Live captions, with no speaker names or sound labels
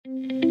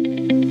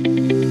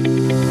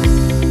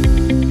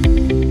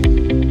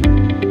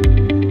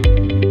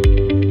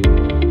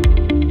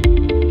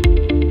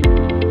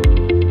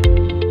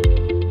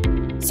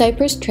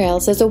Cypress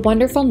Trails is a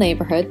wonderful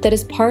neighborhood that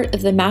is part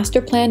of the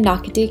Master Plan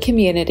Nocatee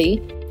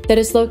community that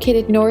is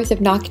located north of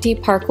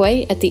Nocatee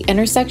Parkway at the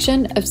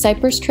intersection of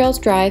Cypress Trails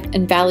Drive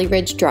and Valley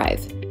Ridge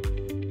Drive.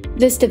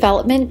 This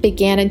development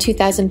began in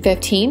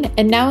 2015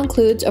 and now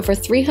includes over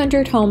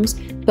 300 homes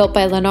built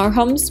by Lennar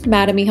Homes,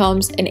 Mattamy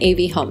Homes, and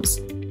AV Homes.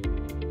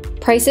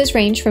 Prices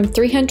range from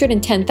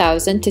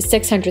 $310,000 to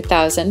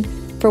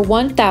 $600,000 for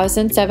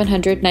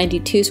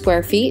 1,792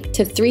 square feet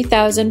to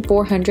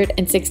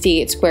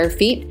 3,468 square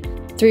feet,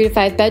 3 to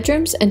 5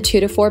 bedrooms, and 2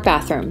 to 4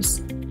 bathrooms.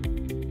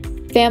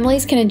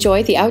 Families can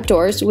enjoy the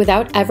outdoors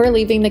without ever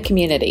leaving the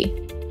community.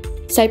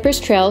 Cypress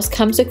Trails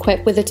comes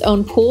equipped with its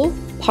own pool,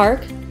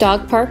 park,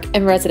 dog park,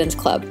 and residence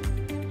club.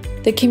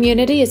 The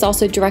community is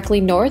also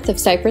directly north of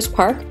Cypress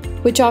Park,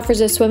 which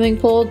offers a swimming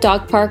pool,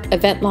 dog park,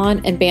 event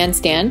lawn, and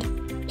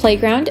bandstand,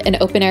 playground, and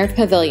open-air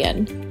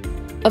pavilion.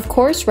 Of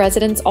course,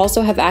 residents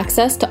also have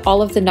access to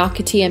all of the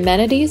Nocatee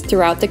amenities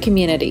throughout the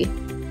community.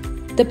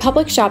 The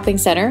Publix Shopping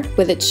Center,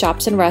 with its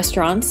shops and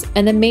restaurants,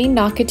 and the main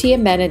Nocatee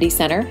Amenity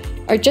Center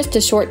are just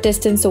a short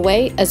distance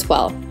away as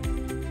well.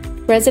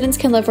 Residents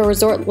can live a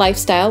resort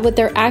lifestyle with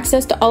their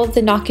access to all of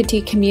the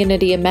Nocatee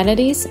community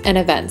amenities and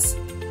events.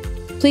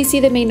 Please see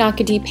the main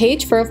Nocatee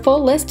page for a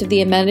full list of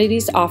the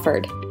amenities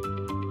offered.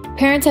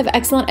 Parents have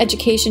excellent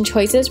education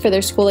choices for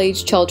their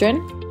school-age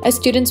children, as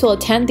students will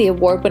attend the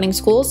award-winning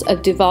schools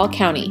of Duval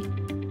County.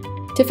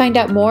 To find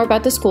out more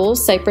about the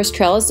schools Cypress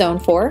Trail is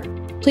zoned for,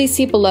 please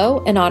see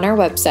below and on our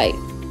website.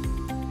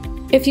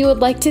 If you would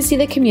like to see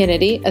the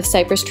community of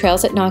Cypress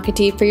Trails at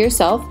Nocatee for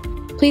yourself,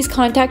 please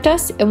contact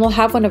us and we'll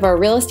have one of our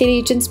real estate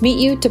agents meet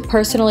you to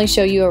personally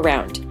show you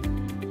around.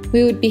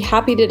 We would be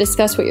happy to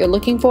discuss what you're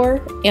looking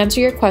for,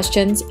 answer your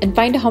questions, and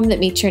find a home that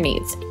meets your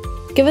needs.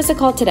 Give us a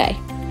call today.